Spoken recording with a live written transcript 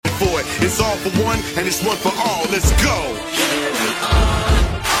for it. It's all for one, and it's one for all. Let's go. Here we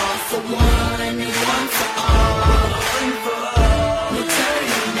are, all for one and one for all. No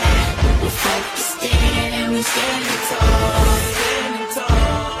turning back, we're focused in and we standing tall.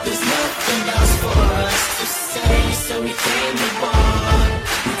 There's nothing else for us to say, so we came to bond.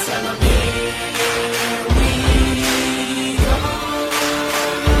 We tell them here we go.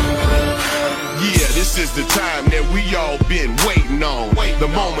 Yeah, this is the time that we all been waiting on. The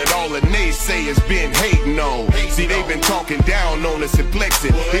moment all the naysayers been hating on. See, they've been talking down on us and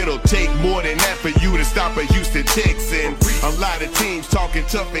flexing. It'll take more than that for you to stop a Houston Texan. A lot of teams talking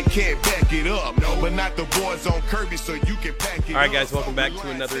tough and can't back it up, but not the boys on Kirby, so you can back it up. All right, guys, welcome back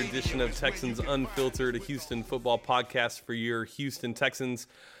to another edition of Texans Unfiltered, a Houston football podcast for your Houston Texans.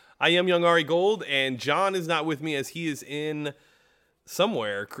 I am Young Ari Gold, and John is not with me as he is in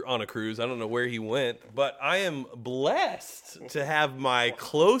somewhere on a cruise. I don't know where he went, but I am blessed to have my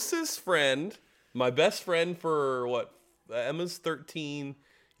closest friend, my best friend for what? Emma's 13.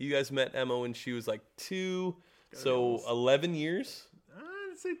 You guys met Emma when she was like 2, so 11 years.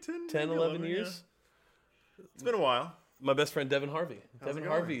 I'd say 10, 10, 11 years. Yeah. It's been a while. My best friend Devin Harvey. How's it Devin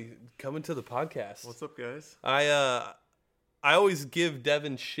going? Harvey coming to the podcast. What's up, guys? I always give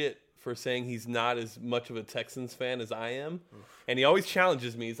Devin shit for saying he's not as much of a Texans fan as I am. And he always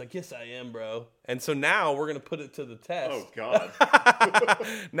challenges me. He's like, yes, I am, bro. And so now we're going to put it to the test. Oh, God.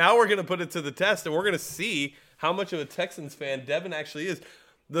 Now we're going to put it to the test, and we're going to see how much of a Texans fan Devin actually is.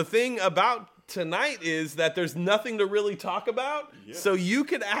 The thing about tonight is that there's nothing to really talk about. Yes. So you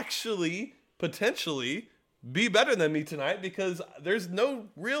could actually, potentially, be better than me tonight because there's no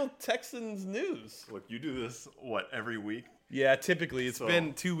real Texans news. Look, you do this, every week? Yeah, typically. It's So-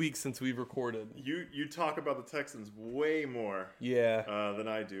 been 2 weeks since we've recorded. You talk about the Texans way more Yeah. than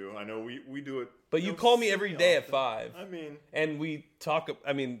I do. I know we do it. But you call me every day at often. 5. I mean, And we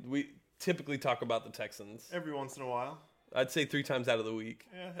typically talk about the Texans. every once in a while. I'd say 3 times out of the week,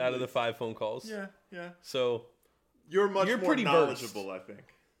 Yeah, at out of the least. 5 phone calls. Yeah. So, You're You're more pretty knowledgeable, I think.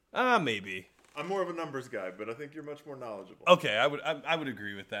 maybe. I'm more of a numbers guy, but I think you're much more knowledgeable. Okay, I would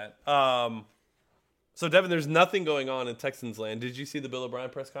agree with that. So, Devin, there's nothing going on in Texans land. Did you see the Bill O'Brien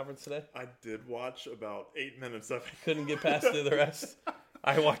press conference today? I did watch about 8 minutes of it. Couldn't get past the rest.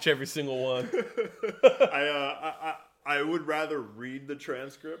 I watch every single one. I would rather read the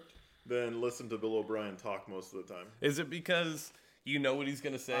transcript than listen to Bill O'Brien talk most of the time. Is it because you know what he's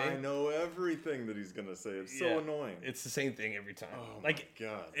going to say? I know everything that he's going to say. It's Yeah. so annoying. It's the same thing every time. Oh, like, my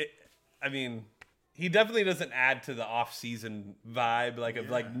God. He definitely doesn't add to the off-season vibe,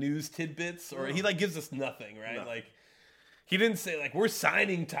 of news tidbits, or he gives us nothing, right? No. Like, he didn't say we're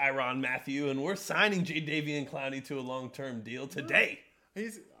signing Tyrann Mathieu and we're signing Jadeveon Clowney to a long-term deal today.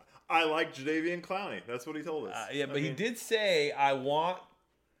 I like Jadeveon Clowney. That's what he told us. But he did say, I want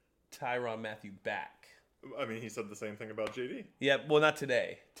Tyrann Mathieu back. I mean, he said the same thing about JD. Yeah, well, not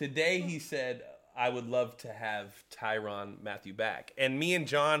today. Today he said, I would love to have Tyrann Mathieu back. And me and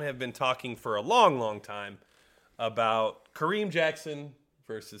John have been talking for a long, long time about Kareem Jackson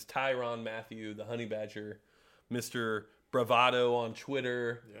versus Tyrann Mathieu, the Honey Badger, Mr. Bravado on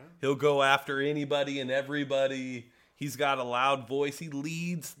Twitter. Yeah. He'll go after anybody and everybody. He's got a loud voice. He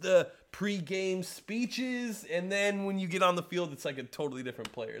leads the pregame speeches. And then when you get on the field, it's like a totally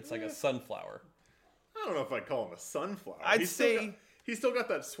different player. It's like a sunflower. I don't know if I'd call him a sunflower. I'd say... He's still got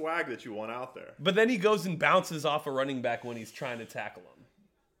that swag that you want out there. But then he goes and bounces off a running back when he's trying to tackle him.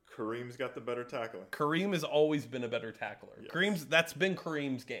 Kareem's got the better tackling. Kareem has always been a better tackler. Yes. That's been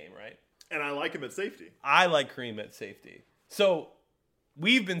Kareem's game, right? And I like him at safety. I like Kareem at safety. So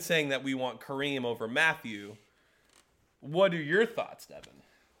we've been saying that we want Kareem over Mathieu. What are your thoughts, Devin?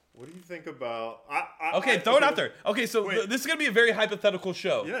 What do you think about... Throw it out there. Okay, so Wait. this is going to be a very hypothetical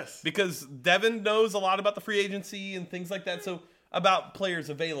show. Yes. Because Devin knows a lot about the free agency and things like that. So about players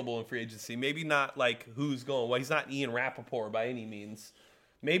available in free agency. Maybe not who's going. Well, he's not Ian Rappaport by any means.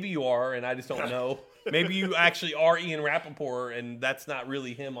 Maybe you are, and I just don't know. Maybe you actually are Ian Rappaport, and that's not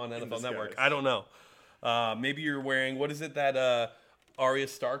really him on NFL Network. I don't know. Maybe you're wearing, what is it that Arya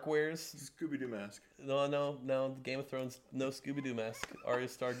Stark wears? Scooby-Doo mask. No. Game of Thrones, no Scooby-Doo mask. Arya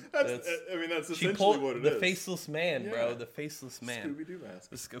Stark. That's she essentially pulled what it the is. faceless man, bro. Yeah. The faceless man. Scooby-Doo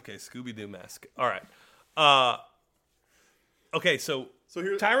mask. Okay, Scooby-Doo mask. All right. Okay, so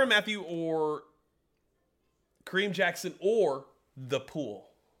here, Tyrann Mathieu or Kareem Jackson or the pool.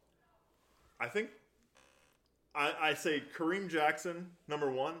 I think I say Kareem Jackson, number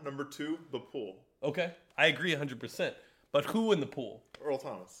 1. Number 2, the pool. Okay, I agree 100%. But who in the pool? Earl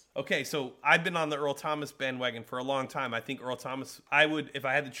Thomas. Okay, so I've been on the Earl Thomas bandwagon for a long time. I think Earl Thomas, I would, if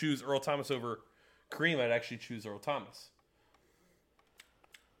I had to choose Earl Thomas over Kareem, I'd actually choose Earl Thomas.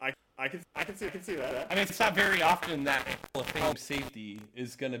 I can see that. I mean, it's not very often that Hall of Fame safety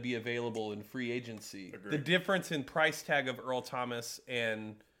is going to be available in free agency. Agreed. The difference in price tag of Earl Thomas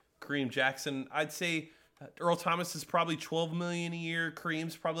and Kareem Jackson, I'd say Earl Thomas is probably $12 million a year.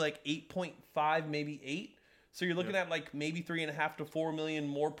 Kareem's probably like 8.5, maybe 8. So you're looking at like maybe $3.5 to $4 million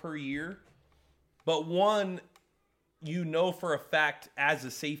more per year. But one, you know for a fact, as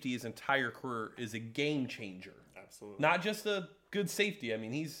a safety, his entire career is a game changer. Absolutely. Not just a good safety. I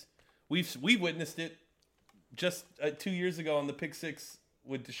mean, we've witnessed it just 2 years ago on the pick six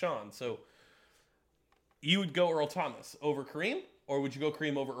with Deshaun. So you would go Earl Thomas over Kareem, or would you go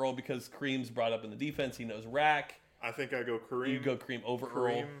Kareem over Earl because Kareem's brought up in the defense? He knows rack. I think I go Kareem. You go Kareem over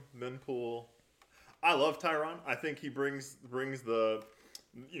Earl. Then Poole. I love Tyron. I think he brings the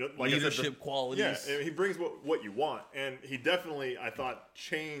like Leadership I said, qualities. Yeah, he brings what you want, and he definitely, I thought,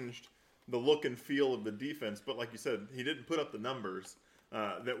 changed the look and feel of the defense. But like you said, he didn't put up the numbers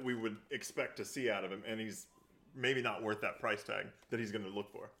that we would expect to see out of him, and he's maybe not worth that price tag that he's going to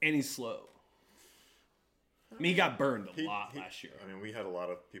look for. And he's slow. I mean, he got burned a lot last year. I mean, we had a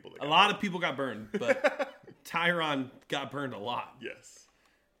lot of people. A lot of people got burned, but Tyron got burned a lot. Yes.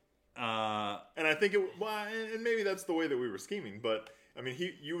 And I think and maybe that's the way that we were scheming, but I mean,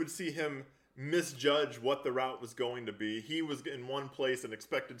 you would see him misjudge what the route was going to be. He was in one place and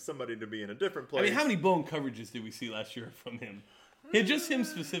expected somebody to be in a different place. I mean, how many blown coverages did we see last year from him? Just him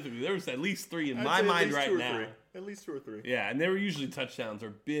specifically. There was at least 3 in I'd my say mind right now. 3. At least 2 or 3. Yeah, and they were usually touchdowns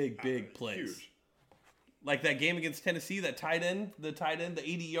or big plays. Huge. Like that game against Tennessee, the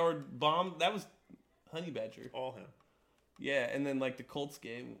 80-yard bomb, that was Honey Badger. All him. Yeah, and then like the Colts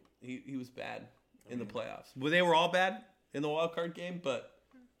game, he was bad in the playoffs. Well, they were all bad in the wild card game, but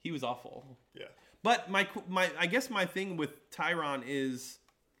he was awful. Yeah. But I guess my thing with Tyron is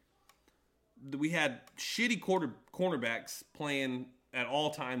that we had shitty cornerbacks playing at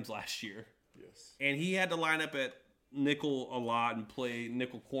all times last year. Yes. And he had to line up at nickel a lot and play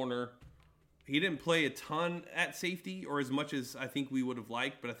nickel corner. He didn't play a ton at safety, or as much as I think we would have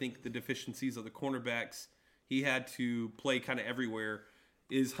liked, but I think the deficiencies of the cornerbacks, he had to play kind of everywhere.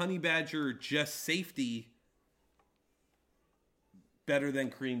 Is Honey Badger just safety better than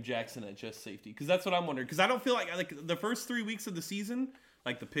Kareem Jackson at just safety? Because that's what I'm wondering. Because I don't feel like the first 3 weeks of the season,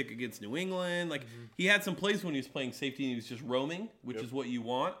 like the pick against New England, he had some plays when he was playing safety and he was just roaming, which is what you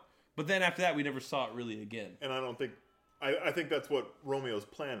want. But then after that, we never saw it really again. And I think that's what Romeo's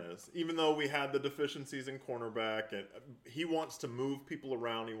plan is. Even though we had the deficiencies in cornerback, and he wants to move people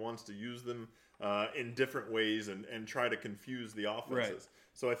around, he wants to use them in different ways and try to confuse the offenses. Right.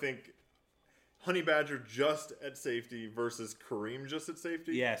 So I think Honey Badger just at safety versus Kareem just at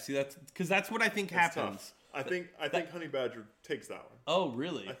safety. Yeah, see, that's what I think happens. Tough. I think Honey Badger takes that one. Oh,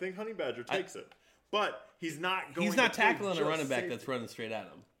 really? I think Honey Badger takes it, but he's not going. He's not to play tackling a just running back safety. that's running straight at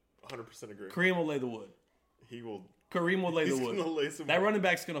him. 100% agree. Kareem will lay the wood. He will. Kareem will lay the He's wood. gonna lay some That wood. running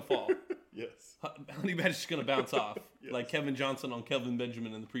back's gonna fall. Yes. Honey Badger's gonna bounce off, Yes. like Kevin Johnson on Kelvin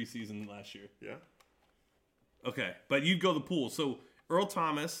Benjamin in the preseason last year. Yeah. Okay, but you'd go the pool. So Earl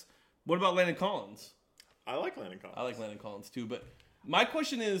Thomas. What about Landon Collins? I like Landon Collins. I like Landon Collins too. But my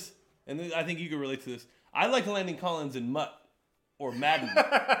question is, and I think you can relate to this. I like Landon Collins in Mutt or Madden.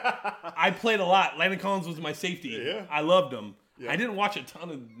 I played a lot. Landon Collins was my safety. Yeah. I loved him. Yeah. I didn't watch a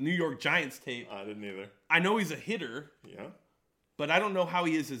ton of New York Giants tape. I didn't either. I know he's a hitter, Yeah. but I don't know how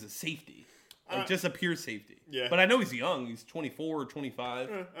he is as a safety. Like just a pure safety. Yeah. But I know he's young. He's 24 or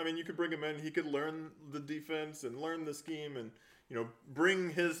 25. I mean, you could bring him in. He could learn the defense and learn the scheme and, bring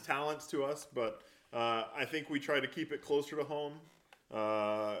his talents to us. But I think we try to keep it closer to home.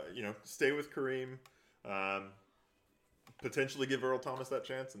 Stay with Kareem. Potentially give Earl Thomas that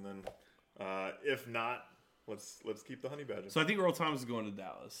chance. And then if not, let's keep the Honey Badger. So I think Earl Thomas is going to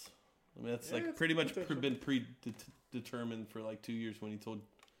Dallas. I mean, that's it's pretty much potential. been predetermined for like 2 years when he told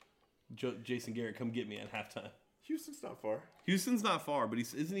Jason Garrett, come get me at halftime. Houston's not far. Houston's not far, but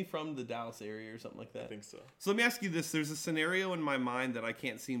isn't he from the Dallas area or something like that? I think so. So let me ask you this. There's a scenario in my mind that I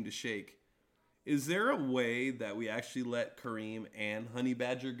can't seem to shake. Is there a way that we actually let Kareem and Honey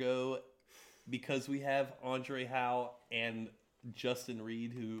Badger go because we have Andre Howe and Justin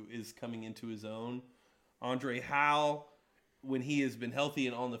Reed, who is coming into his own? Andre Howe, when he has been healthy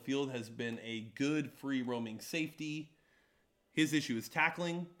and on the field, has been a good free roaming safety. His issue is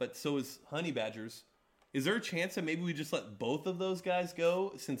tackling, but so is Honey Badger's. Is there a chance that maybe we just let both of those guys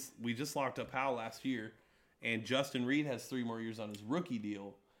go since we just locked up Howe last year and Justin Reed has 3 more years on his rookie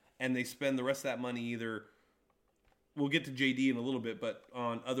deal and they spend the rest of that money either, we'll get to JD in a little bit, but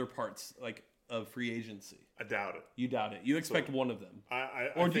on other parts like of free agency? I doubt it. You doubt it. You expect one of them. I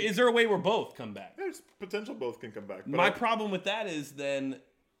think Is there a way where both come back? there's potential both can come back. But My problem with that is then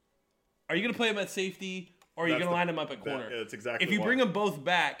Are you going to play him at safety, or are you going to line him up at corner? That's exactly. If you why. bring them both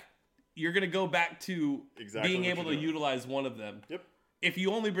back, you're going to go back to being what able to you're doing. utilize one of them. Yep. If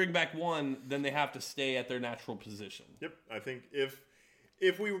you only bring back one, then they have to stay at their natural position. Yep. I think if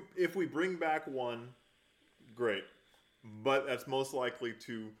we bring back one, great, but that's most likely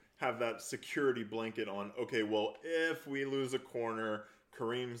to have that security blanket on. Okay, well, if we lose a corner,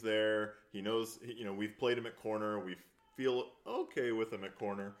 Kareem's there. He knows. We've played him at corner. We feel okay with him at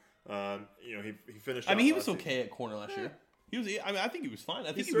corner. He finished. I mean, he out was last okay at corner last year. He was. I mean, I think he was fine. I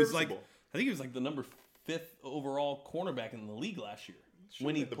think He's he was like. serviceable. I think he was like the number 5th overall cornerback in the league last year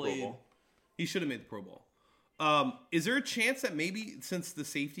when he made the Pro played. Bowl. He should have made the Pro Bowl. Is there a chance that maybe since the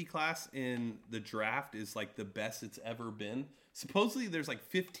safety class in the draft is like the best it's ever been, supposedly there's like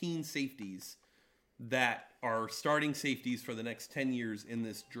 15 safeties that are starting safeties for the next 10 years in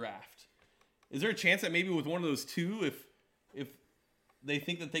this draft. Is there a chance that maybe with one of those two, if they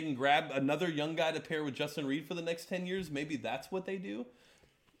think that they can grab another young guy to pair with Justin Reed for the next 10 years, maybe that's what they do?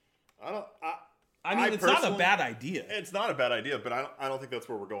 I mean, it's not a bad idea. It's not a bad idea, but I don't think that's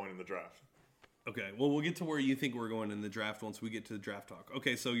where we're going in the draft. Okay, well, we'll get to where you think we're going in the draft once we get to the draft talk.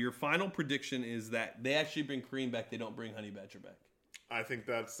 Okay, so your final prediction is that they actually bring Kareem back. They don't bring Honey Badger back. I think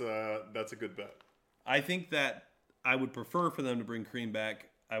that's a good bet. I think that I would prefer for them to bring Kareem back.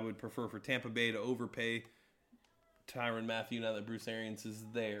 I would prefer for Tampa Bay to overpay Tyrann Mathieu now that Bruce Arians is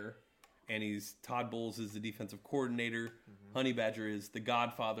there. And Todd Bowles is the defensive coordinator. Mm-hmm. Honey Badger is the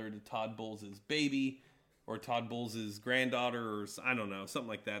godfather to Todd Bowles' baby. Or Todd Bowles' granddaughter, or I don't know, something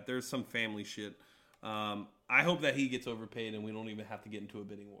like that. There's some family shit. I hope that he gets overpaid and we don't even have to get into a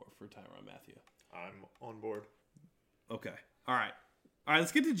bidding war for Tyrann Mathieu. I'm on board. Okay. All right,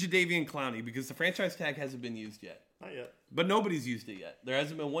 let's get to Jadeveon Clowney because the franchise tag hasn't been used yet. Not yet. But nobody's used it yet. There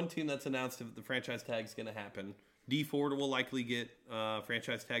hasn't been one team that's announced if the franchise tag is going to happen. D Ford will likely get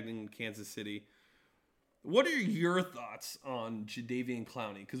franchise tagged in Kansas City. What are your thoughts on Jadeveon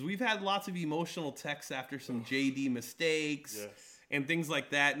Clowney? Because we've had lots of emotional texts after some JD mistakes and things like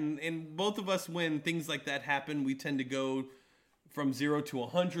that. And both of us, when things like that happen, we tend to go from 0 to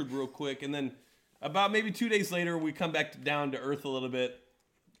 100 real quick. And then about maybe 2 days later, we come back down to earth a little bit.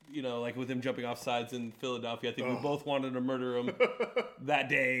 You know, like with him jumping off sides in Philadelphia. I think we both wanted to murder him that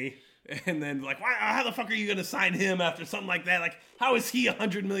day. And then, like, how the fuck are you going to sign him after something like that? Like, how is he a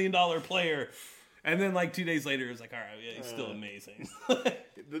 $100 million player? And then, like, 2 days later, it's like, all right, yeah, he's still amazing.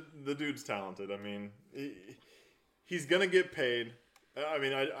 the dude's talented. I mean, he's going to get paid. I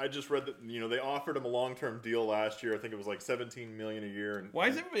mean, I just read that, they offered him a long-term deal last year. I think it was like $17 million a year. And why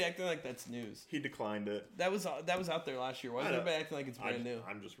is everybody acting like that's news? He declined it. That was out there last year. Why is everybody acting like it's brand new?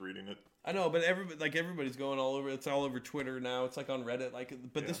 I'm just reading it. I know, but everybody's going all over. It's all over Twitter now. It's like on Reddit.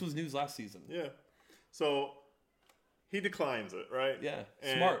 But this was news last season. Yeah. So he declines it, right? Yeah.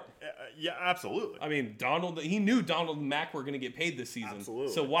 Smart. Yeah, absolutely. I mean, he knew Donald and Mack were going to get paid this season.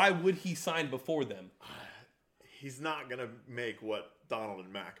 Absolutely. So why would he sign before them? He's not going to make what Donald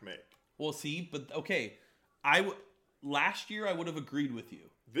and Mack make. Well, see, but okay. Last year I would have agreed with you.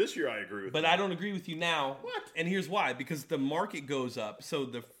 This year I agree with you. But I don't agree with you now. What? And here's why. Because the market goes up. So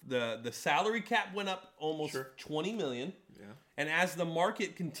the salary cap went up almost $20 million. Yeah. And as the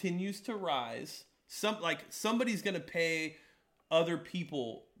market continues to rise, somebody's going to pay other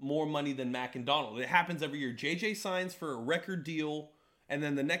people more money than Mack and Donald. It happens every year. JJ signs for a record deal, and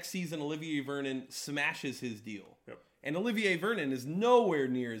then the next season Olivier Vernon smashes his deal. Yep. And Olivier Vernon is nowhere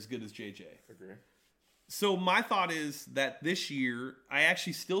near as good as JJ. Agree. So my thought is that this year, I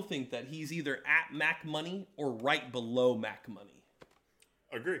actually still think that he's either at Mack money or right below Mack money.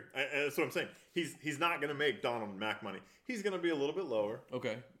 Agree. That's what I'm saying. He's not going to make Donald and Mack money. He's going to be a little bit lower.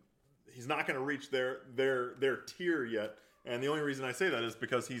 Okay. He's not going to reach their tier yet. And the only reason I say that is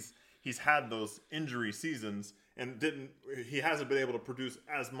because he's had those injury seasons and he hasn't been able to produce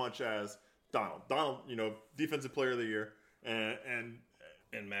as much as Donald. Donald, defensive player of the year, and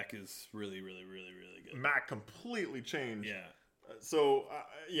Mack is really, really, really, really good. Mack completely changed. Yeah.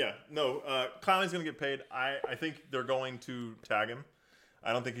 Clowney's going to get paid. I think they're going to tag him.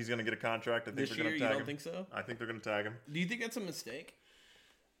 I don't think he's going to get a contract. I think This they're going year, to you tag don't him. think so? I think they're going to tag him. Do you think that's a mistake?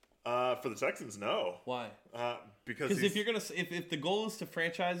 For the Texans, no. Why? Because if you're gonna, if the goal is to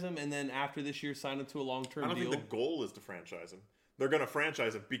franchise him and then after this year sign him to a long-term I don't deal, think the goal is to franchise him. They're going to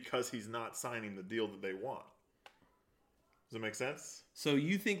franchise him because he's not signing the deal that they want. Does that make sense? so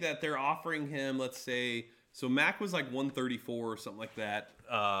you think that they're offering him, let's say, so Mack was like 134 or something like that.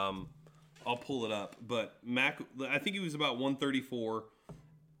 I'll pull it up, but Mack, I think he was about 134.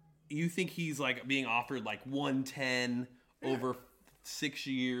 You think he's like being offered like 110 over 6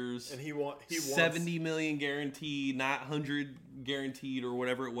 years. And he wants 70 million guaranteed, not 100 guaranteed or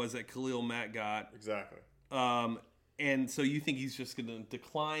whatever it was that Khalil Mack got. Exactly. And so you think he's just going to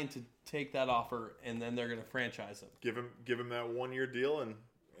decline to take that offer, and then they're going to franchise him? Give him that 1-year deal and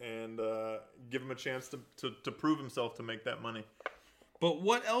give him a chance to prove himself to make that money. But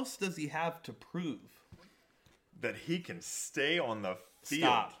what else does he have to prove? That he can stay on the field.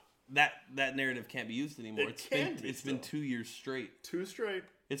 Stop. That narrative can't be used anymore. It's been 2 years straight. 2 straight.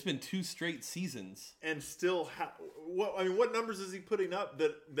 It's been 2 straight seasons. And still, what numbers is he putting up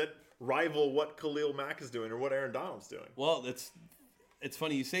that rival what Khalil Mack is doing or what Aaron Donald's doing? Well, it's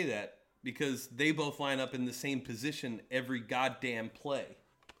funny you say that because they both line up in the same position every goddamn play.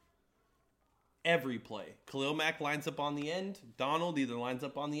 Every play. Khalil Mack lines up on the end. Donald either lines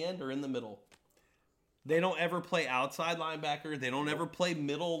up on the end or in the middle. They don't ever play outside linebacker. They don't ever play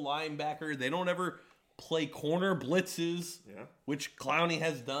middle linebacker. They don't ever play corner blitzes, which Clowney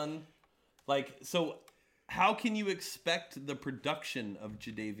has done. So how can you expect the production of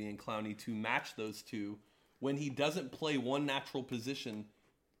Jadeveon Clowney to match those two when he doesn't play one natural position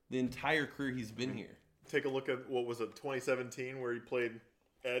the entire career he's been here? Take a look at, 2017 where he played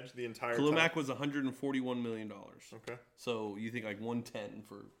edge the entire Khalil time? Mack was $141 million. Okay. So you think like 110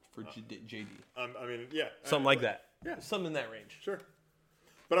 for JD. I mean, yeah. Something like that. Yeah. Something in that range. Sure.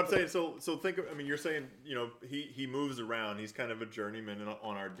 But I'm saying, so think of, you're saying, he moves around. He's kind of a journeyman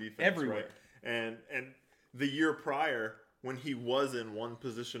on our defense. Everywhere. Right? And the year prior, when he was in one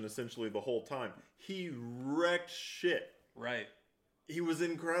position essentially the whole time, he wrecked shit. Right. He was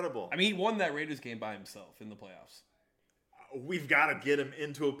incredible. I mean, he won that Raiders game by himself in the playoffs. We've got to get him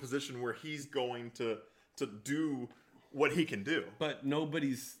into a position where he's going to do what he can do. But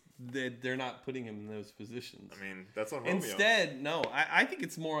they're not putting him in those positions. I mean, that's on Romeo. Instead, no, I think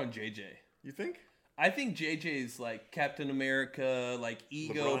it's more on JJ. You think? I think JJ's like Captain America, like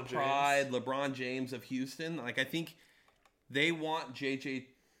ego, pride, LeBron James of Houston. Like, I think they want JJ,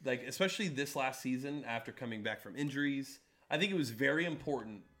 like, especially this last season after coming back from injuries. I think it was very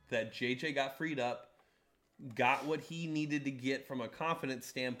important that JJ got freed up, got what he needed to get from a confidence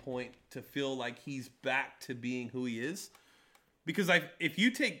standpoint to feel like he's back to being who he is. Because if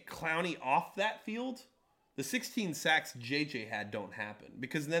you take Clowney off that field, the 16 sacks JJ had don't happen.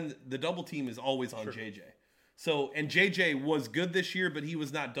 Because then the double team is always on JJ. So, and JJ was good this year, but he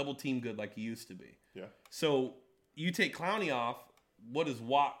was not double team good like he used to be. Yeah. So you take Clowney off, what does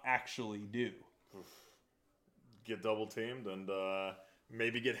Watt actually do? Get double teamed and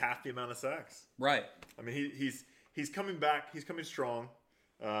maybe get half the amount of sacks. Right. I mean, he's coming back. He's coming strong.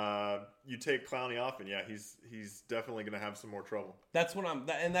 You take Clowney off, and he's definitely going to have some more trouble. That's what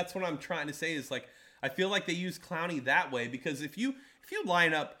I'm trying to say is, like, I feel like they use Clowney that way because if you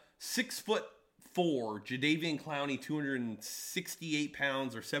line up 6'4" Jadeveon Clowney, 268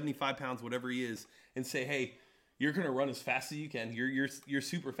 pounds or 75 pounds, whatever he is, and say, hey, you're going to run as fast as you can. You're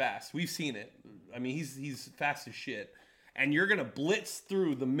super fast. We've seen it. I mean, he's fast as shit. And you're going to blitz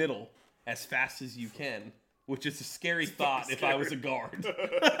through the middle as fast as you can, which is a scary thought if I was a guard.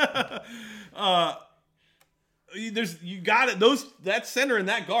 You got it. That center and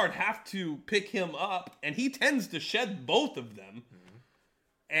that guard have to pick him up, and he tends to shed both of them. Mm-hmm.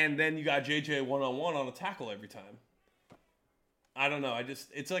 And then you got JJ one-on-one on a tackle every time. I don't know.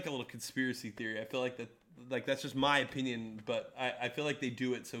 It's like a little conspiracy theory. I feel like that's just my opinion, but I feel like they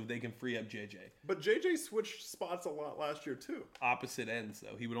do it so they can free up JJ. But JJ switched spots a lot last year too. Opposite ends,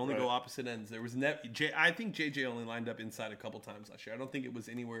 though. He would only go opposite ends. There was I think JJ only lined up inside a couple times last year. I don't think it was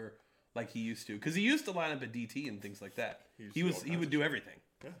anywhere like he used to, because he used to line up at DT and things like that. He would do everything.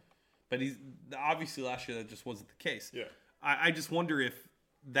 Yeah. But obviously last year that just wasn't the case. Yeah. I just wonder if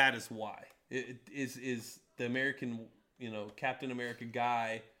that is why. It is the American, Captain America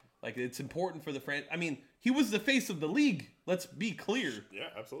guy. Like, it's important for the franchise. I mean, he was the face of the league. Let's be clear. Yeah,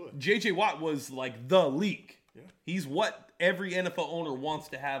 absolutely. J.J. Watt was like the league. Yeah. He's what every NFL owner wants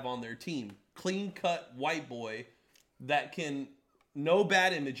to have on their team. Clean-cut white boy that can no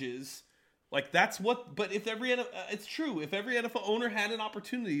bad images. Like, that's what. But if it's true. If every NFL owner had an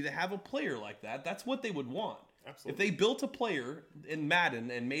opportunity to have a player like that, that's what they would want. Absolutely. If they built a player in Madden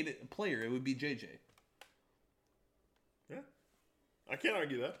and made it a player, it would be JJ. Yeah. I can't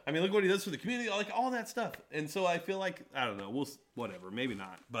argue that. I mean, look what he does for the community, like all that stuff. And so I feel like, I don't know, whatever, maybe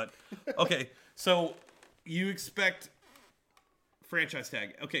not. But, okay, so you expect franchise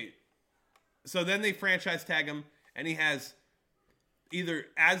tag. Okay, so then they franchise tag him, and he has either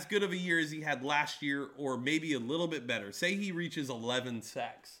as good of a year as he had last year or maybe a little bit better. Say he reaches 11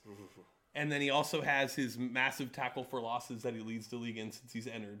 sacks. And then he also has his massive tackle for losses that he leads the league in since he's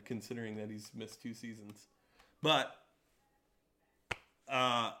entered, considering that he's missed 2 seasons. But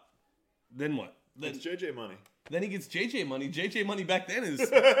Then what? It's JJ money. Then he gets JJ money. JJ money back then is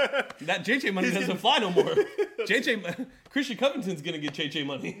that JJ money doesn't fly no more. Christian Covington's gonna get JJ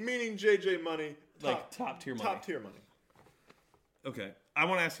money. Meaning JJ money, top tier money. Top tier money. Okay, I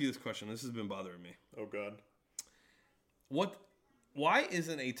want to ask you this question. This has been bothering me. Oh God. Why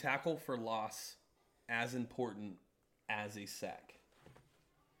isn't a tackle for loss as important as a sack?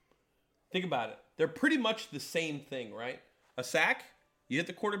 Think about it. They're pretty much the same thing, right? A sack, you hit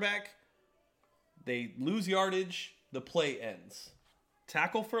the quarterback, they lose yardage, the play ends.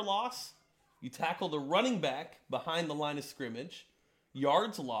 Tackle for loss, you tackle the running back behind the line of scrimmage,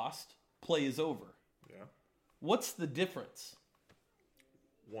 yards lost, play is over. Yeah. What's the difference?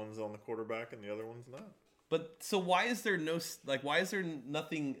 One's on the quarterback and the other one's not. But so why is there why is there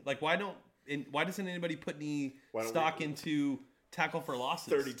nothing, why doesn't anybody put any stock into tackle for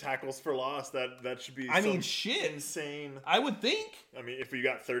losses? 30 tackles for loss, that should be shit. Insane. I would think. I mean, if you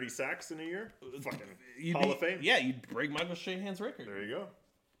got 30 sacks in a year, fucking Hall of Fame. Yeah, you'd break Michael Strahan's record. There you go.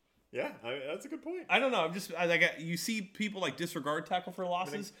 Yeah, that's a good point. I don't know. You see people disregard tackle for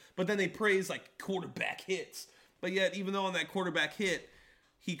losses, but then they praise quarterback hits. But yet, even though on that quarterback hit,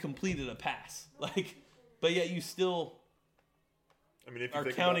 he completed a pass. But yet you still if you are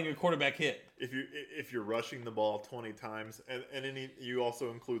think counting a quarterback hit. If you're rushing the ball 20 times, and you also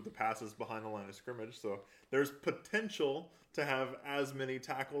include the passes behind the line of scrimmage, so there's potential to have as many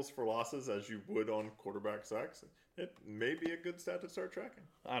tackles for losses as you would on quarterback sacks. It may be a good stat to start tracking.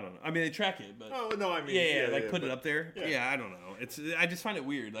 I don't know. I mean, they track it, but put it up there. Yeah, I don't know. I just find it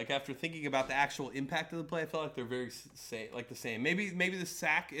weird. After thinking about the actual impact of the play, I feel like they're very the same. Maybe the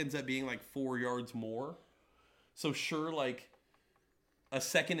sack ends up being 4 yards more. So sure, a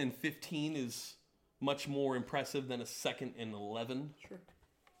 2nd and 15 is much more impressive than a 2nd and 11. Sure.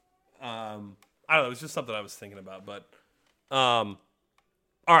 I don't know. It was just something I was thinking about. But, all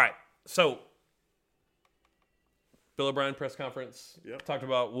right. So, Bill O'Brien press conference. Yep. Talked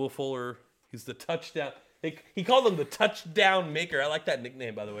about Will Fuller. He's the touchdown. He called him the touchdown maker. I like that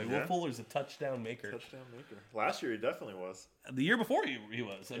nickname, by the way. Yeah. Will Fuller's a touchdown maker. Touchdown maker. Last year he definitely was. The year before he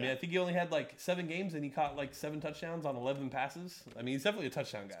was. I mean, I think he only had 7 games and he caught 7 touchdowns on 11 passes. I mean, he's definitely a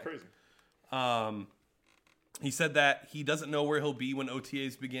touchdown guy. It's crazy. He said that he doesn't know where he'll be when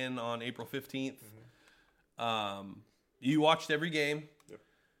OTAs begin on April 15th. Mm-hmm. You watched every game. Yep.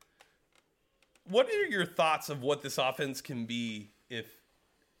 What are your thoughts of what this offense can be if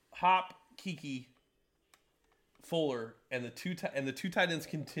Hop, Kiki, Fuller, and the two tight ends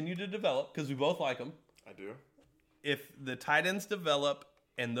continue to develop, because we both like them? I do. If the tight ends develop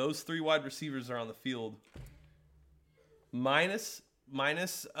and those 3 wide receivers are on the field, minus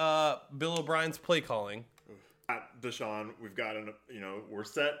Bill O'Brien's play calling. Deshaun, we've got we're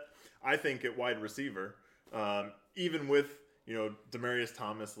set. I think at wide receiver, even with Demaryius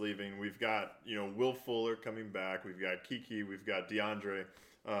Thomas leaving, we've got Will Fuller coming back. We've got Kiki. We've got DeAndre.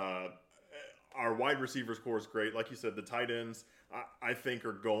 Our wide receivers core is great. Like you said, the tight ends, I think,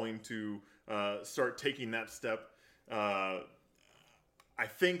 are going to start taking that step. I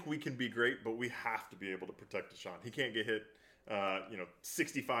think we can be great, but we have to be able to protect Deshaun. He can't get hit,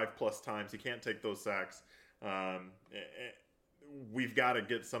 65 plus times. He can't take those sacks. We've got to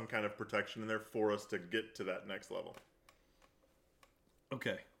get some kind of protection in there for us to get to that next level.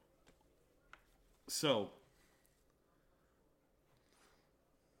 Okay. So,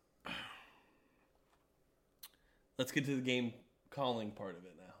 let's get to the game calling part of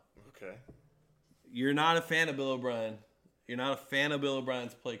it now. Okay. You're not a fan of Bill O'Brien. You're not a fan of Bill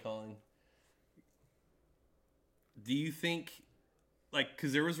O'Brien's play calling. Do you think,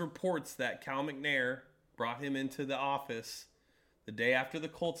 because there was reports that Cal McNair brought him into the office the day after the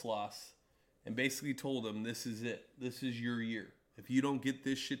Colts loss and basically told him, this is it. This is your year. If you don't get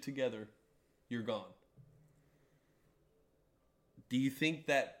this shit together, you're gone. Do you think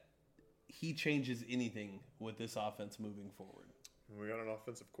that he changes anything with this offense moving forward? We got an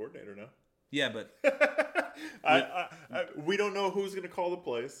offensive coordinator now. Yeah, but we don't know who's going to call the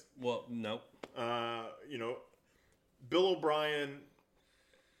plays. Well, no. Bill O'Brien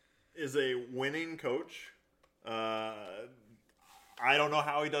is a winning coach. I don't know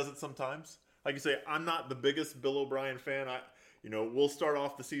how he does it sometimes. Like you say, I'm not the biggest Bill O'Brien fan. We'll start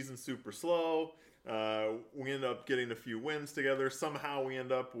off the season super slow. We end up getting a few wins together. Somehow we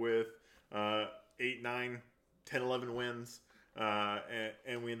end up with 8, 9, 10, 11 wins.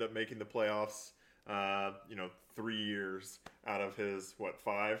 And we end up making the playoffs, 3 years out of his,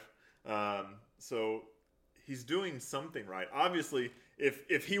 5? So he's doing something right. Obviously,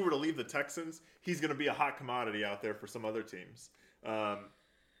 if he were to leave the Texans, he's going to be a hot commodity out there for some other teams.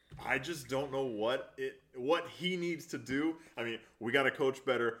 I just don't know what he needs to do. I mean, we got to coach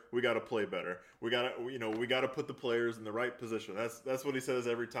better. We got to play better. We got to put the players in the right position. That's what he says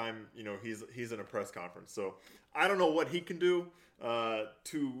every time, he's in a press conference. So I don't know what he can do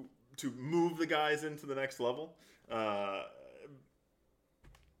to move the guys into the next level. I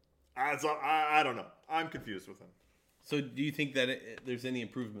don't know. I'm confused with him. So do you think that there's any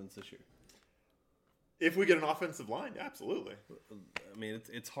improvements this year? If we get an offensive line, absolutely. I mean,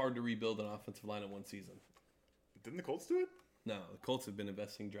 it's hard to rebuild an offensive line in one season. Didn't the Colts do it? No, the Colts have been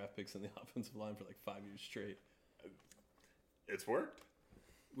investing draft picks in the offensive line for like 5 years straight. It's worked.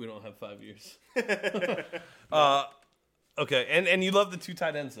 We don't have 5 years. Okay, and you love the 2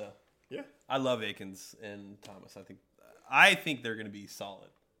 tight ends though. Yeah. I love Akins and Thomas. I think they're going to be solid.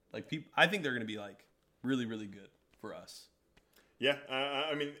 I think they're going to be like really, really good for us. Yeah,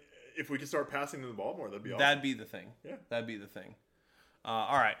 I mean, if we could start passing them the ball more, that'd be awesome. That'd be the thing. Yeah. That'd be the thing.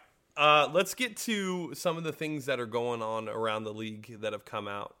 All right. Let's get to some of the things that are going on around the league that have come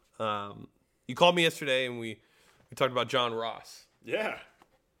out. You called me yesterday, and we talked about John Ross. Yeah.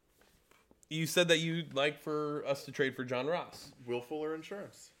 You said that you'd like for us to trade for John Ross. Will Fuller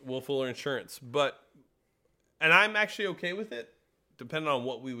Insurance. Will Fuller Insurance. And I'm actually okay with it, depending on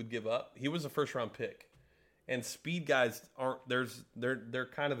what we would give up. He was a first-round pick. And speed guys they're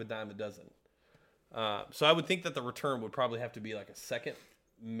kind of a dime a dozen. So I would think that the return would probably have to be like a second,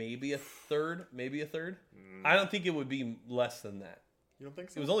 maybe a third. I don't think it would be less than that. You don't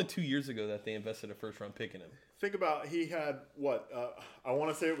think so? It was only 2 years ago that they invested a first-round pick in him. Think about, he had, I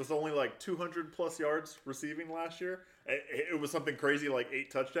want to say it was only like 200-plus yards receiving last year. It was something crazy, like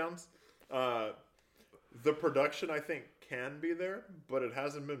 8 touchdowns. The production, I think, can be there, but it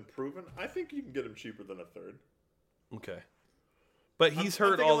hasn't been proven. I think you can get him cheaper than a third. Okay. But he's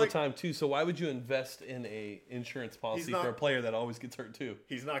hurt thinking all the like- time, too, so why would you invest in a insurance policy not- for a player that always gets hurt, too?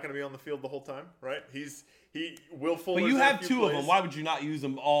 He's not going to be on the field the whole time, right? Will Fuller. But you have 2 of them. Why would you not use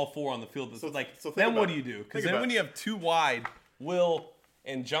them all 4 on the field? So then think what about do it. you do? Because Think then about when it. you have 2 wide, Will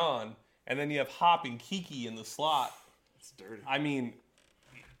and John, and then you have Hop and Kiki in the slot, It's dirty. I mean,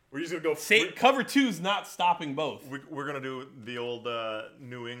 We're just going to go. cover 2's not stopping both. We're going to do the old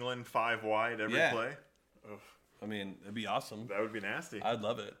New England 5 wide every play. Ugh, I mean, it'd be awesome. that would be nasty. I'd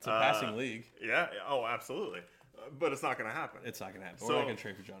love it. It's a passing league. Yeah. Oh, absolutely. But it's not going to happen. It's not going to happen. So, We're not going to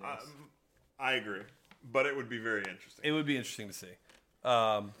trade for John Ross. I agree. But it would be very interesting. It would be interesting to see.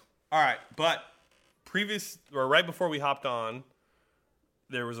 All right, but right before we hopped on,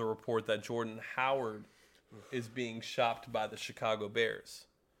 there was a report that Jordan Howard is being shopped by the Chicago Bears.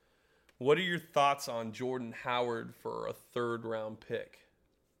 What are your thoughts on Jordan Howard for a 3rd-round pick?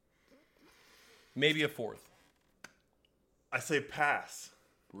 Maybe a 4th. I say pass.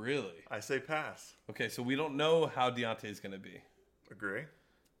 Really? I say pass. Okay, so we don't know how Deontay is going to be. Agree.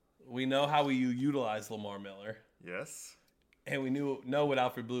 We know how we utilize Lamar Miller, Yes. and we know what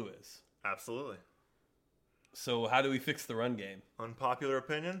Alfred Blue is. Absolutely. So how do we fix the run game? Unpopular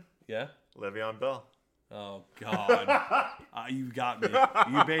opinion? Yeah? Le'Veon Bell. Oh, God. You got me.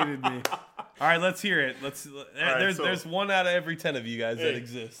 You baited me. All right, let's hear it. There's 1 out of every 10 of you guys that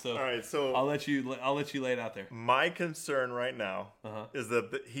exist. So all right, so I'll let you lay it out there. my concern right now is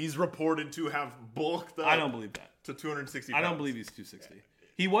that he's reported to have bulked up I don't believe that. to 260 I pounds. don't believe he's 260.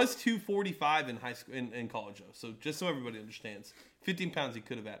 He was 245 in high school in college though. So just so everybody understands, 15 pounds he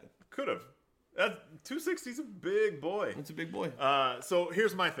could have added. Could have. That 260's a big boy. That's a big boy. So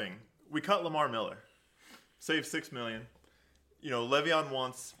here's my thing. We cut Lamar Miller. Save $6 million. Le'Veon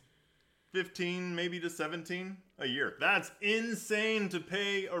wants 15, maybe to 17 a year. That's insane to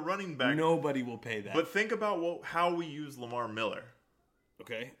pay a running back. Nobody will pay that. But think about how we use Lamar Miller.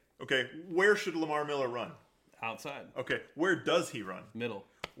 Okay. Okay, where should Lamar Miller run? Outside. Okay, where does he run? Middle.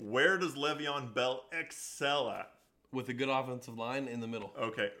 Where does Le'Veon Bell excel at? With a good offensive line in the middle.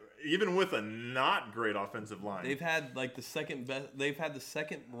 Okay, even with a not great offensive line. They've had like the second best. They've had the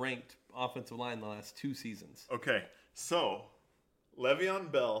second ranked offensive line the last 2 seasons. Okay, so Le'Veon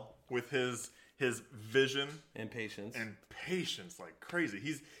Bell with his vision And patience. and patience like crazy.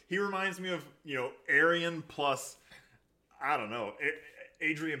 He reminds me of Arian plus I don't know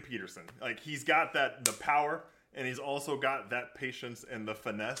Adrian Peterson. Like he's got the power and he's also got that patience and the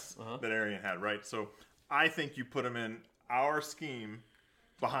finesse that Arian had. Right. So I think you put him in our scheme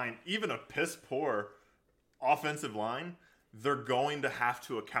behind even a piss poor offensive line. They're going to have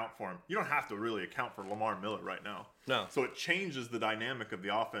to account for him. You don't have to really account for Lamar Miller right now. No. So it changes the dynamic of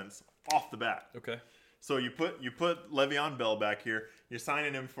the offense off the bat. Okay. So you put Le'Veon Bell back here. You're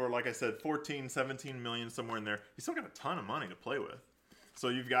signing him for, like I said, 14, 17 million, somewhere in there. He's still got a ton of money to play with. So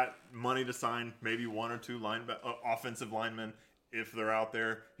you've got money to sign maybe 1 or 2 offensive linemen if they're out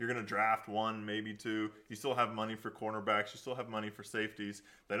there. You're going to draft one, maybe two. You still have money for cornerbacks. You still have money for safeties.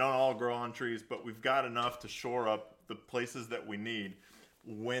 They don't all grow on trees, but we've got enough to shore up the places that we need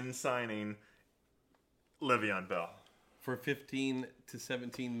when signing Le'Veon Bell. For 15 to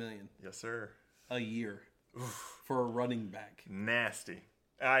 17 million Yes, sir. a year for a running back. Nasty.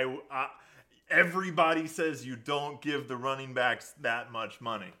 Everybody says you don't give the running backs that much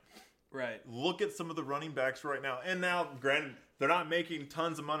money. Right. Look at some of the running backs right now. And now, granted, they're not making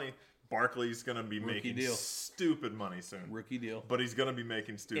tons of money. Barkley's going to be making deal. stupid money soon. Rookie deal. But he's going to be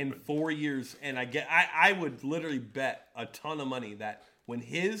making stupid. In 4 years, and I would literally bet a ton of money that when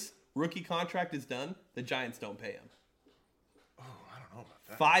his rookie contract is done, the Giants don't pay him. Oh, I don't know about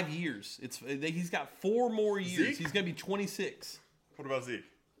that. 5 years. He's got 4 more years. Zeke? He's gonna be 26. What about Zeke?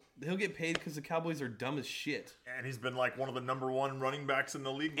 He'll get paid because the Cowboys are dumb as shit. And he's been like one of the number one running backs in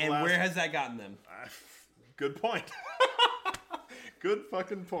the league. And where has that gotten them? Good point. Good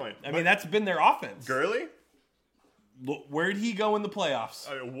fucking point. I mean, that's been their offense. Gurley? Where did he go in the playoffs?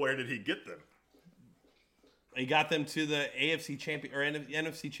 Where did he get them? He got them to the AFC champion or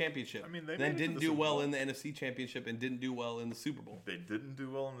NFC championship. I mean, they then made it to didn't the do Super well Bowl. in the NFC championship and didn't do well in the Super Bowl. They didn't do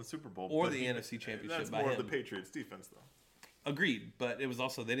well in the Super Bowl. Or but the NFC championship That's by more of him. the Patriots defense, though. Agreed, but it was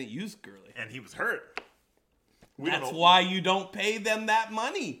also they didn't use Gurley. And he was hurt. We don't That's know- why you don't pay them that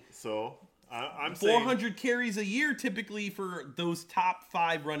money. So I'm saying 400 carries a year typically for those top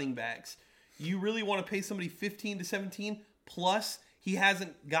 5 running backs. You really want to pay somebody 15 to 17 plus he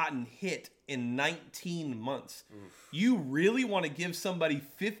hasn't gotten hit in 19 months. You really want to give somebody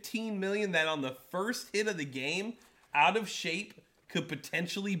 15 million that on the first hit of the game out of shape could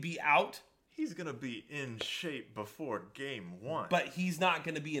potentially be out, he's gonna be in shape before game 1. but he's not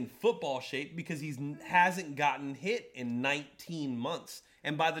going to be in football shape because he hasn't gotten hit in 19 months.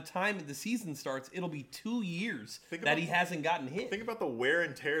 And by the time the season starts, it'll be 2 years that he hasn't gotten hit. think about the wear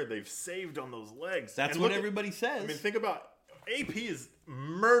and tear they've saved on those legs. That's And what look at- everybody says. I mean, think about AP is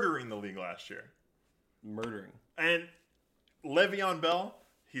murdering the league last year, Murdering. and Le'Veon Bell,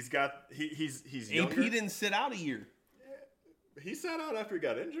 he's younger. AP didn't sit out a year He sat out after he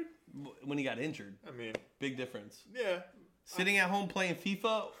got injured. when he got injured. I mean, Big difference. yeah, Sitting at home playing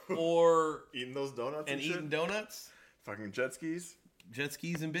FIFA or eating those donuts and, and shit. eating donuts, Fucking jet skis. jet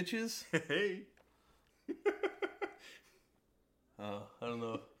skis and bitches. Hey, I don't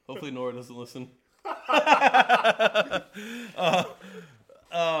know. Hopefully Nora doesn't listen.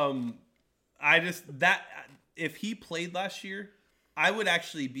 If he played last year, I would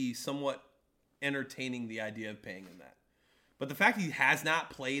actually be somewhat entertaining the idea of paying him that. But the fact he has not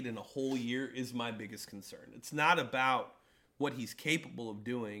played in a whole year is my biggest concern. It's not about what he's capable of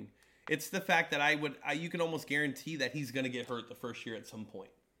doing. It's the fact that you can almost guarantee that he's going to get hurt the first year at some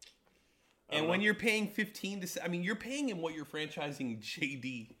point. And when you're paying 15 to, I mean, you're paying him what you're franchising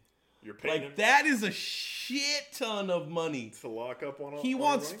JD. you're paying him Like that is a shit ton of money. to lock up on. He on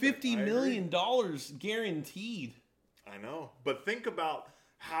wants a running back. $50 I agree. million guaranteed. I know, but think about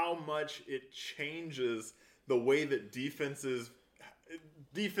how much it changes the way that defenses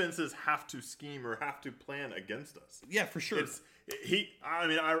have to scheme or have to plan against us. Yeah, for sure.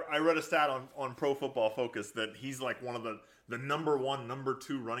 I read a stat on Pro Football Focus that he's like one of the number 1, number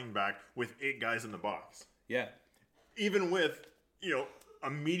 2 running back with 8 guys in the box. Yeah. Even with, a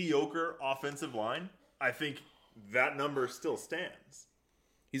mediocre offensive line, I think that number still stands.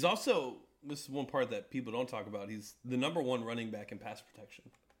 He's also, this is one part that people don't talk about, he's the number 1 running back in pass protection.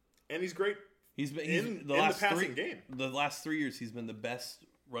 And he's great. He's been In the the last passing game. The last 3 years, he's been the best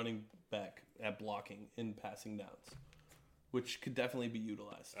running back at blocking in passing downs, which could definitely be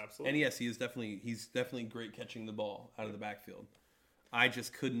utilized. Absolutely. And yes, he's definitely great catching the ball out of the backfield. I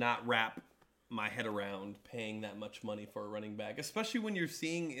just could not wrap my head around paying that much money for a running back, especially when you're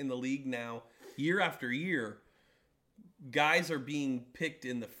seeing in the league now, year after year, guys are being picked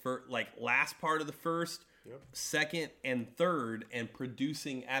in the last part of the first, second, and third, and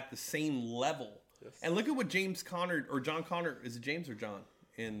producing at the same level. Yes. And look at what John Connor, is it James or John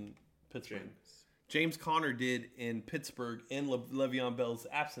in Pittsburgh? James Conner did in Pittsburgh in Le'Veon Bell's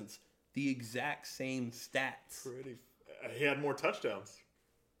absence. The exact same stats. He had more touchdowns.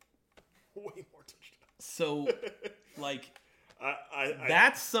 Way more touchdowns. So, I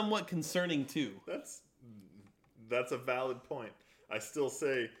that's somewhat concerning too. That's a valid point. I still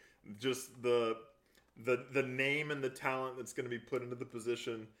say just the name and the talent that's going to be put into the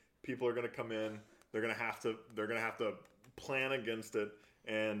position. People are going to come in. They're going to have to plan against it,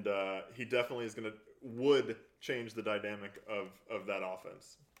 and he definitely would change the dynamic of that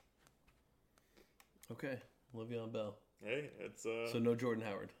offense. Okay, Le'Veon Bell. Hey, it's So no Jordan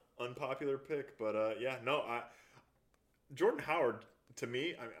Howard. unpopular pick, but Jordan Howard, to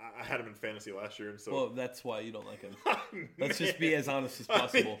me, I had him in fantasy last year, and so Well, that's why you don't like him. Let's just be as honest as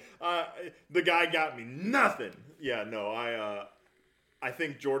possible. The guy got me nothing. Yeah, no, I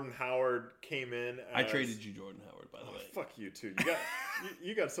think Jordan Howard came in. I traded you Jordan Howard, by the way. Fuck you too.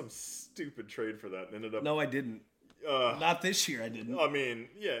 You got some stupid trade for that. And ended up. No, I didn't. Not this year. I didn't. I mean,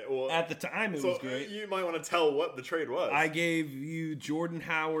 yeah. Well, at the time it was great. You might want to tell what the trade was. I gave you Jordan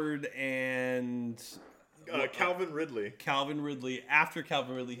Howard and Calvin Ridley. Calvin Ridley. After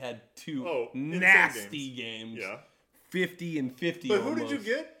Calvin Ridley had two insane nasty games. Yeah. 50 and 50. But almost. who did you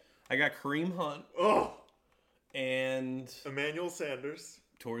get? I got Kareem Hunt. Oh. And Emmanuel Sanders.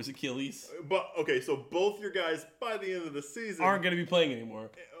 tore his Achilles. But okay, so both your guys by the end of the season Aren't going to be playing anymore.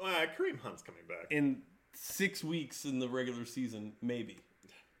 Kareem Hunt's coming back. In 6 weeks in the regular season, maybe.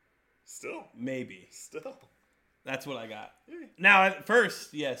 Still. That's what I got. Now, at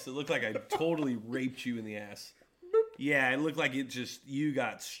first, yes, it looked like I totally raped you in the ass. Yeah, it looked like you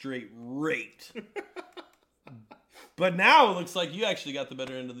got straight raped. But now it looks like you actually got the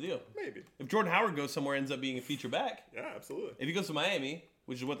better end of the deal. Maybe. If Jordan Howard goes somewhere, ends up being a feature back. Yeah, absolutely. If he goes to Miami,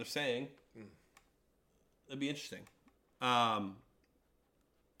 which is what they're saying, that'd be interesting. All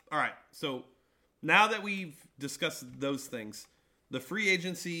right, so now that we've discussed those things, the free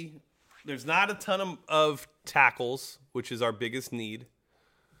agency, there's not a ton of tackles, which is our biggest need.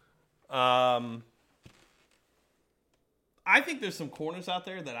 I think there's some corners out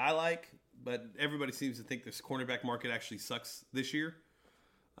there that I like, but everybody seems to think this cornerback market actually sucks this year.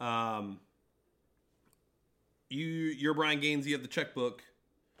 You're Brian Gaines, you have the checkbook.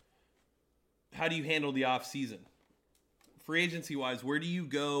 How do you handle the off season? Free agency wise, where do you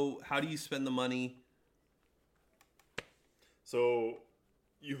go? How do you spend the money? So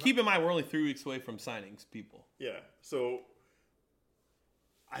keep in mind we're only 3 weeks away from signings, people. Yeah. So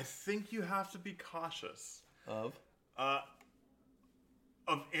I think you have to be cautious Of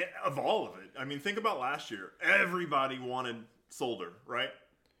all of it. I mean, think about last year. Everybody wanted Solder, right?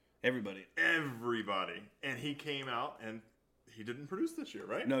 everybody. And he came out and he didn't produce this year,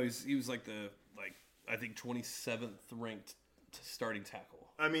 right? No, he was like I think 27th ranked starting tackle.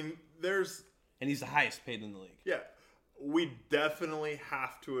 I mean, and he's the highest paid in the league. Yeah. We definitely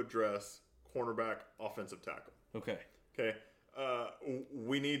have to address cornerback, offensive tackle. Okay.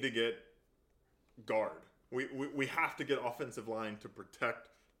 We need to get guard. We have to get offensive line to protect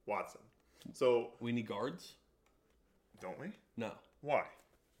Watson. So We need guards? don't we? No. Why?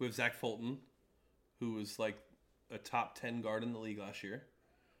 We have Zach Fulton, who was like a top 10 guard in the league last year.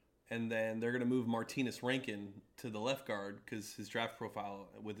 And then they're going to move Martinez Rankin to the left guard because his draft profile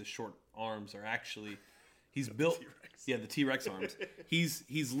with his short arms are actually... He's built... T-Rex. Yeah, the T-Rex arms.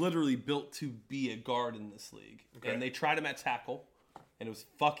 He's literally built to be a guard in this league. Okay. And they tried him at tackle, and it was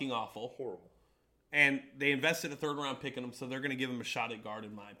fucking awful. Horrible. And they invested a third-round pick in him, so they're going to give him a shot at guard,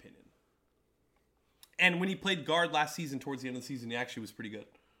 in my opinion. And when he played guard last season, towards the end of the season, he actually was pretty good.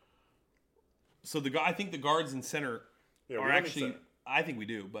 So I think the guards and center are actually... I think we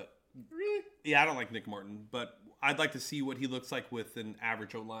do, but... Really? Yeah, I don't like Nick Martin, but I'd like to see what he looks like with an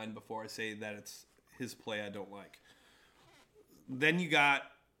average O-line before I say that it's his play I don't like. Then you got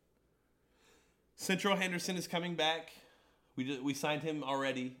Central Henderson is coming back. We signed him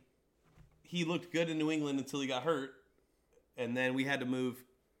already. He looked good in New England until he got hurt, and then we had to move.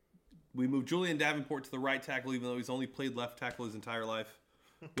 We moved Julian Davenport to the right tackle, even though he's only played left tackle his entire life.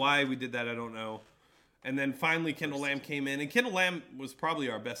 Why we did that, I don't know. And then finally Kendall Lamb came in, and Kendall Lamb was probably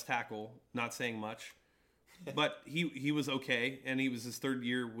our best tackle, not saying much. But he was okay, and he was his third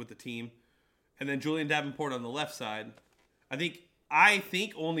year with the team. And then Julian Davenport on the left side. I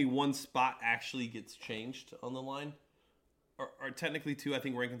think only one spot actually gets changed on the line. Or technically two. I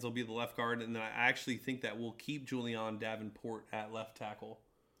think Rankins will be the left guard, and then I actually think that we'll keep Julian Davenport at left tackle.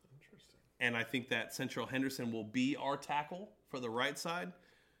 Interesting. And I think that Central Henderson will be our tackle for the right side.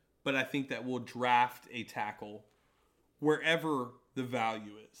 But I think that we'll draft a tackle wherever the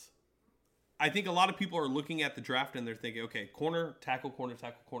value is. I think a lot of people are looking at the draft and they're thinking, okay, corner, tackle, corner,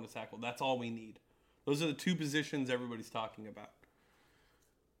 tackle, corner, tackle. That's all we need. Those are the two positions everybody's talking about.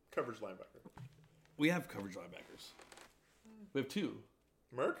 Coverage linebacker. We have coverage linebackers. We have two.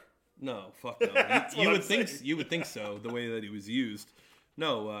 Merck? No, fuck no. You would think so, the way that he was used.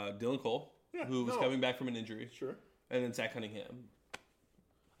 No, Dylan Cole, who was coming back from an injury. Sure. And then Zach Cunningham.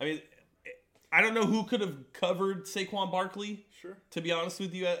 I mean, I don't know who could have covered Saquon Barkley. Sure. To be honest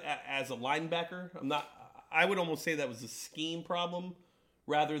with you, as a linebacker, I would almost say that was a scheme problem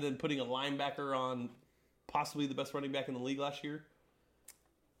rather than putting a linebacker on possibly the best running back in the league last year.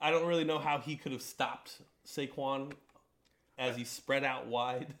 I don't really know how he could have stopped Saquon as he spread out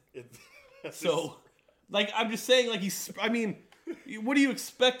wide. Like, I'm just saying, like, I mean, what do you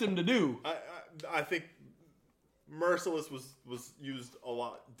expect him to do? I think Merciless was used a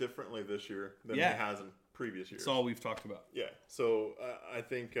lot differently this year than Yeah. he has in previous years. That's all we've talked about. Yeah. So I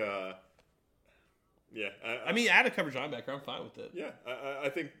think. I mean, add a coverage linebacker. I'm fine with it. Yeah, I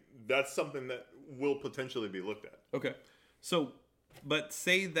think that's something that will potentially be looked at. Okay. So, but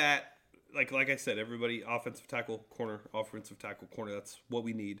say that, like I said, everybody, offensive tackle, corner, offensive tackle, corner, that's what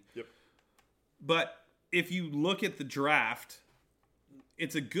we need. Yep. But if you look at the draft,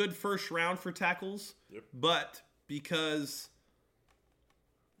 it's a good first round for tackles. Yep. But because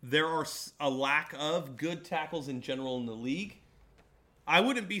there are a lack of good tackles in general in the league, I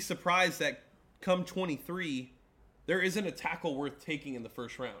wouldn't be surprised that come 23, there isn't a tackle worth taking in the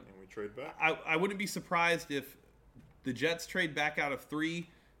first round. And we trade back. I wouldn't be surprised if the Jets trade back out of 3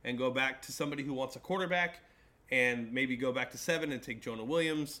 and go back to somebody who wants a quarterback and maybe go back to 7 and take Jonah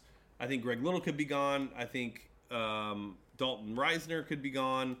Williams. I think Greg Little could be gone. I think Dalton Reisner could be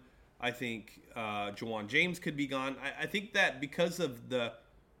gone. I think Juwan James could be gone. I think that because of the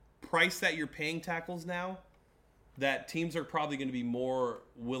price that you're paying tackles now, that teams are probably going to be more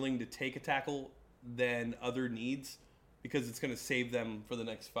willing to take a tackle than other needs because it's going to save them for the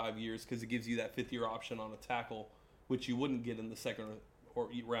next 5 years because it gives you that 5th-year option on a tackle, which you wouldn't get in the second or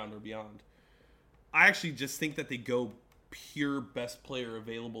round or beyond. I actually just think that they go pure best player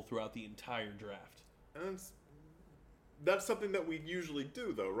available throughout the entire draft. And that's something that we usually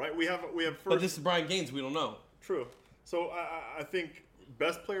do, though, right? We have first. But this is Brian Gaines. We don't know. True. So I think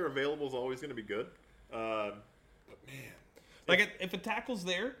best player available is always going to be good. But man, Like, if a tackle's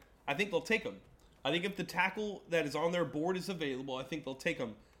there, I think they'll take him. I think if the tackle that is on their board is available, I think they'll take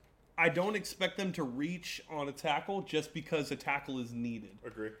him. I don't expect them to reach on a tackle just because a tackle is needed.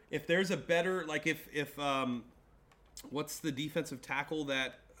 agree. If there's a better, like if what's the defensive tackle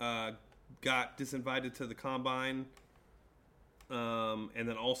that got disinvited to the combine, and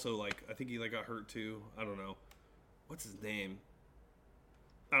then also like I think he like got hurt too. I don't know, what's his name?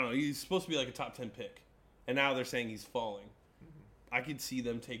 I don't know. He's supposed to be like a top 10 pick, and now they're saying he's falling. I could see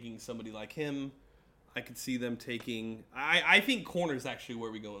them taking somebody like him. I could see them taking. I think corner is actually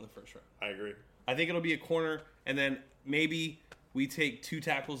where we go in the first round. I agree. I think it'll be a corner, and then maybe we take 2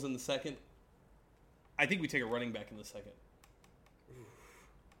 tackles in the second. I think we take a running back in the second.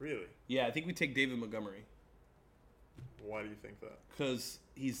 Really? Yeah, I think we take David Montgomery Why do you think that? because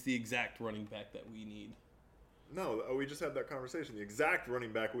he's the exact running back that we need. No, we just had that conversation. The exact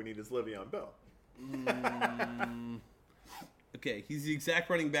running back we need is Le'Veon Bell. Okay, he's the exact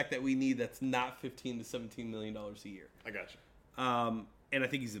running back that we need. That's not $15 to $17 million a year. I got you. And I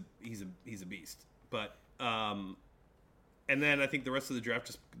think he's a beast. But and then I think the rest of the draft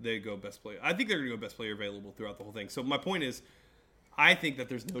just they go best player. I think they're going to go best player available throughout the whole thing. So my point is, I think that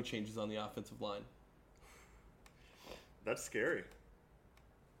there's no changes on the offensive line. That's scary.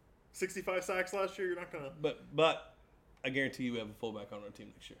 65 sacks last year. You're not gonna. But I guarantee you we have a fullback on our team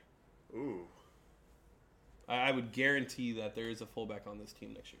next year. Ooh. I would guarantee that there is a fullback on this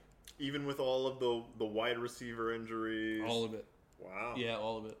team next year. Even with all of the wide receiver injuries. All of it. Wow. Yeah,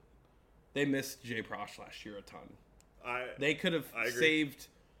 all of it. They missed Jay Prosh last year a ton. They could have saved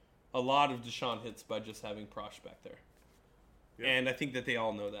a lot of Deshaun hits by just having Prosh back there. Yeah. And I think that they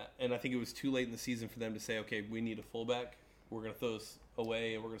all know that. And I think it was too late in the season for them to say, okay, we need a fullback. We're going to throw this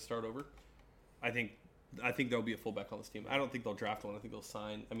away and we're going to start over. I think there'll be a fullback on this team. I don't think they'll draft one. I think they'll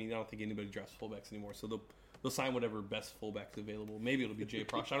sign. I mean, I don't think anybody drafts fullbacks anymore. So they'll sign whatever best fullback's available. Maybe it'll be Jay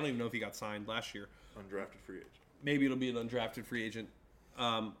Prosh. I don't even know if he got signed last year. Undrafted free agent. Maybe it'll be an undrafted free agent.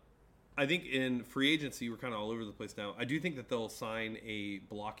 I think in free agency, we're kind of all over the place now. I do think that they'll sign a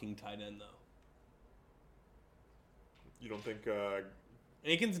blocking tight end, though. You don't think...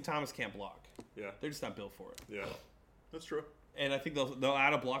 Akins and Thomas can't block. Yeah. They're just not built for it. Yeah. That's true. And I think they'll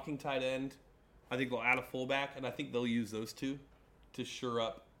add a blocking tight end. I think they'll add a fullback, and I think they'll use those two to shore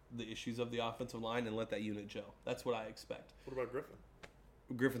up the issues of the offensive line and let that unit gel. That's what I expect. What about Griffin?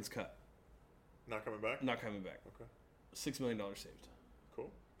 Griffin's cut. Not coming back? Not coming back. Okay. $6 million saved.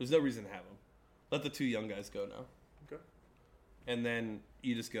 Cool. There's no reason to have him. Let the 2 young guys go now. Okay. And then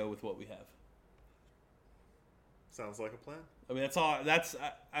you just go with what we have. Sounds like a plan. I mean, that's all. That's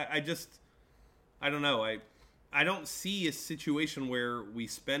I don't know. I don't see a situation where we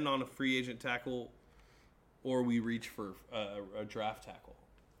spend on a free agent tackle or we reach for a draft tackle.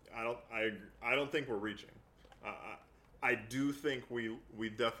 I don't think we're reaching. I do think we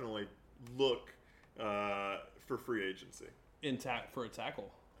definitely look for free agency. For a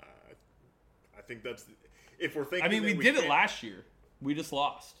tackle. I think that's if we're thinking. I mean, we did it last year. We just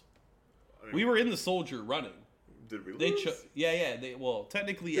lost. I mean, we were in the Soldier running. Did we lose? They yeah. Well,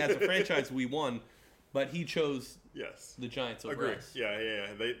 technically, as a franchise, we won, But he chose Yes. the Giants over Agree. us. Yeah.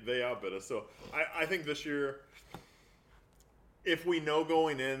 They outbid us. So I think this year, if we know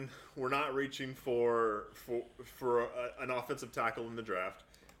going in, we're not reaching for an offensive tackle in the draft,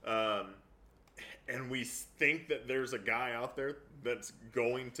 and we think that there's a guy out there that's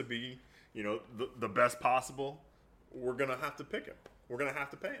going to be, the best possible, we're gonna have to pick him. We're gonna have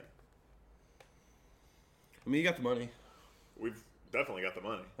to pay him. I mean, you got the money. We've definitely got the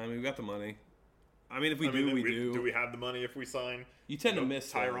money. We got the money. I mean, if we do. do. Do we have the money if we sign? You tend to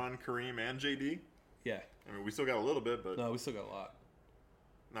miss Tyron, Kareem, and JD. Yeah. I mean, we still got a little bit, but No, we still got a lot.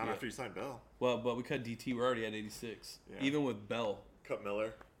 not after you sign Bell. Well, but we cut DT. We're already at 86. Yeah. Even with Bell, Cut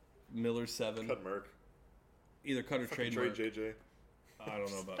Miller. Miller's 7. Cut Merck. Either cut or Fucking trade. trade JJ. I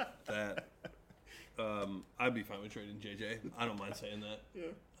don't know about that. I'd be fine with trading JJ. I don't mind saying that. Yeah.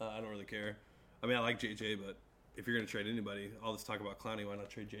 I don't really care. I mean, I like JJ, but if you're going to trade anybody, all this talk about Clowney, why not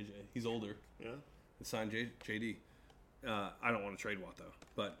trade JJ? He's older. Yeah. And sign JD. I don't want to trade Watt, though.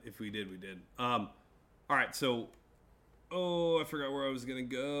 But if we did, we did. All right, so... Oh, I forgot where I was going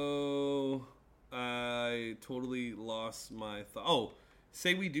to go. I totally lost my thought. Oh,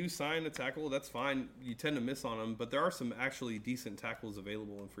 say we do sign a tackle, that's fine. You tend to miss on them, but there are some actually decent tackles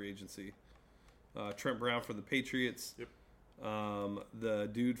available in free agency. Trent Brown for the Patriots. Yep. The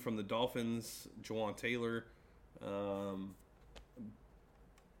dude from the Dolphins, Jawan Taylor.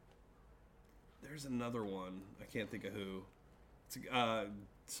 There's another one. I can't think of who. It's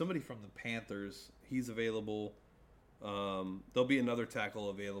somebody from the Panthers. He's available. There'll be another tackle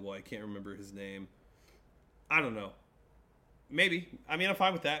available. I can't remember his name. I don't know. Maybe. I mean, I'm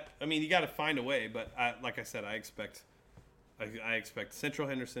fine with that. I mean, you got to find a way. But like I said, I expect Central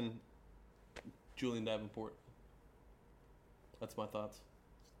Henderson, Julian Davenport. That's my thoughts.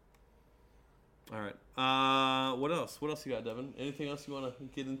 All right. What else? What else you got, Devin? Anything else you want to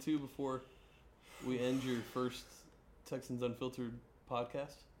get into before we end your first Texans Unfiltered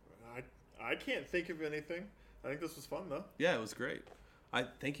podcast? I can't think of anything. I think this was fun, though. Yeah, it was great. I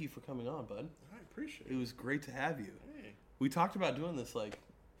thank you for coming on, bud. I appreciate It it. was great to have you. Hey, We talked about doing this like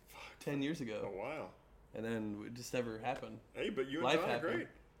 10 years ago, a while. and then it just never happened. Hey, but you and Life John are happened. great.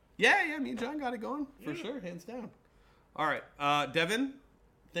 Yeah, me and John got it going for Yeah. sure, hands down. All right, Devin,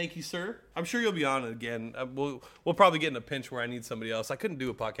 thank you, sir. I'm sure you'll be on it again. We'll probably get in a pinch where I need somebody else. I couldn't do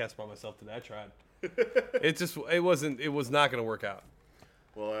a podcast by myself today. I tried. It was not going to work out.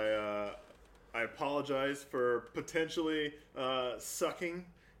 Well, I apologize for potentially sucking.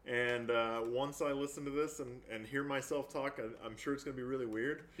 And once I listen to this and hear myself talk, I'm sure it's going to be really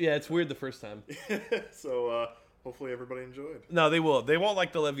weird. Yeah, it's weird the first time. So hopefully everybody enjoyed. No, they will. They won't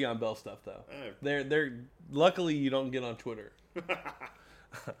like the Le'Veon Bell stuff though. Hey. They're luckily you don't get on Twitter.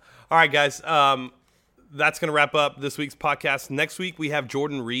 All right, guys. That's going to wrap up this week's podcast. Next week we have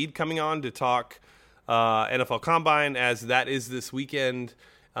Jordan Reed coming on to talk NFL Combine, as that is this weekend.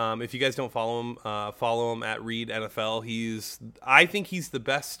 If you guys don't follow him at Reed NFL. I think he's the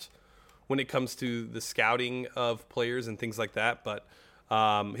best when it comes to the scouting of players and things like that. But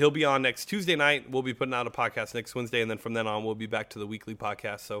he'll be on next Tuesday night. We'll be putting out a podcast next Wednesday, and then from then on, we'll be back to the weekly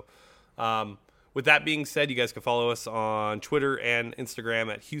podcast. So with that being said, you guys can follow us on Twitter and Instagram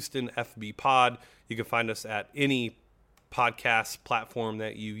at Houston FB Pod. You can find us at any podcast platform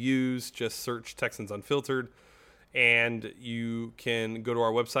that you use. Just search Texans Unfiltered. And you can go to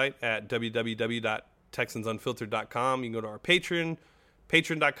our website at www.texansunfiltered.com. You can go to our Patreon,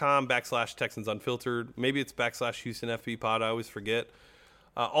 patreon.com/Texans Unfiltered. Maybe it's /Houston FB Pod. I always forget.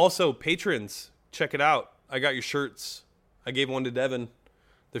 Also, patrons, check it out. I got your shirts. I gave one to Devin.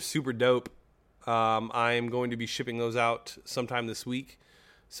 They're super dope. I am going to be shipping those out sometime this week.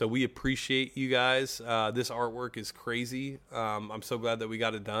 So we appreciate you guys. This artwork is crazy. I'm so glad that we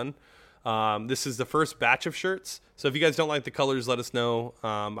got it done. This is the first batch of shirts. So if you guys don't like the colors, let us know.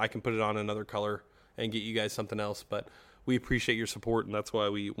 I can put it on another color and get you guys something else. But we appreciate your support, and that's why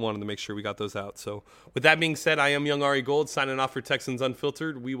we wanted to make sure we got those out. So with that being said, I am Young Ari Gold, signing off for Texans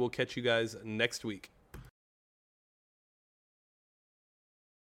Unfiltered. We will catch you guys next week.